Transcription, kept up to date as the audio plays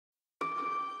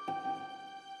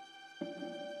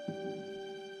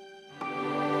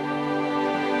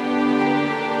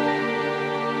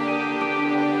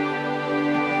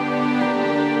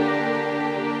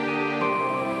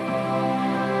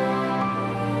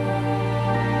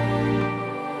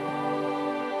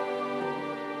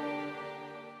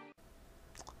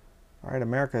All right,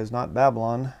 America is not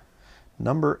Babylon.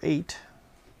 Number 8,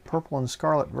 purple and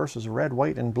scarlet versus red,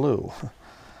 white, and blue.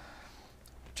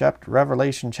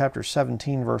 Revelation chapter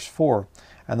 17, verse 4.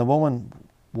 And the woman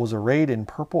was arrayed in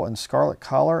purple and scarlet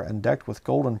collar, and decked with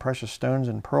gold and precious stones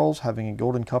and pearls, having a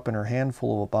golden cup in her hand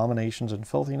full of abominations and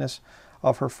filthiness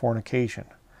of her fornication.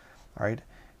 All right,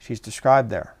 she's described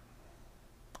there.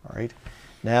 All right,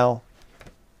 now,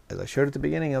 as I showed at the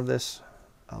beginning of this,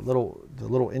 the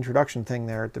little introduction thing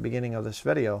there at the beginning of this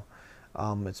video,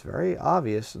 it's very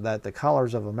obvious that the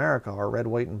colors of America are red,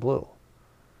 white, and blue.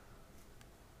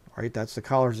 Right, that's the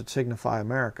colors that signify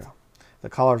America. The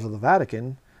colors of the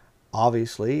Vatican,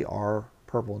 obviously, are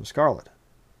purple and scarlet.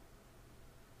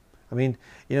 I mean,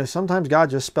 you know, sometimes God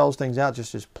just spells things out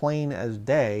just as plain as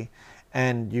day,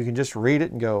 and you can just read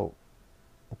it and go,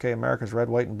 okay, America's red,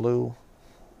 white, and blue.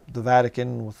 The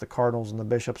Vatican with the cardinals and the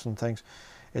bishops and things,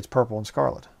 it's purple and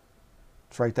scarlet.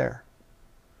 It's right there.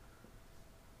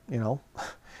 You know,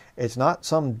 it's not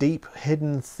some deep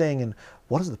hidden thing. And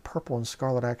what does the purple and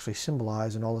scarlet actually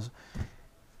symbolize and all this?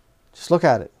 Just look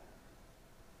at it.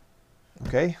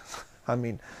 Okay? I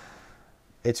mean,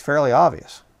 it's fairly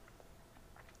obvious.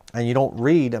 And you don't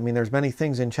read, I mean, there's many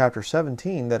things in chapter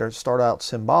 17 that start out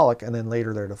symbolic and then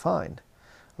later they're defined.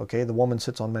 Okay, the woman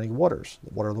sits on many waters.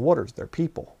 What are the waters? They're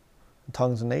people,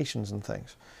 tongues and nations and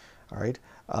things. All right?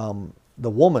 The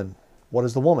woman, what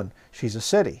is the woman? She's a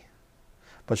city.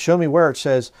 But show me where it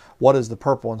says, what is the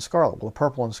purple and scarlet? Well, the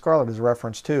purple and scarlet is a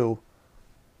reference to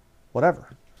whatever.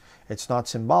 It's not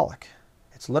symbolic.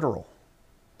 It's literal.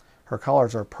 Her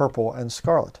colors are purple and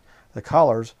scarlet. The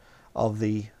colors of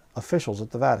the officials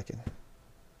at the Vatican.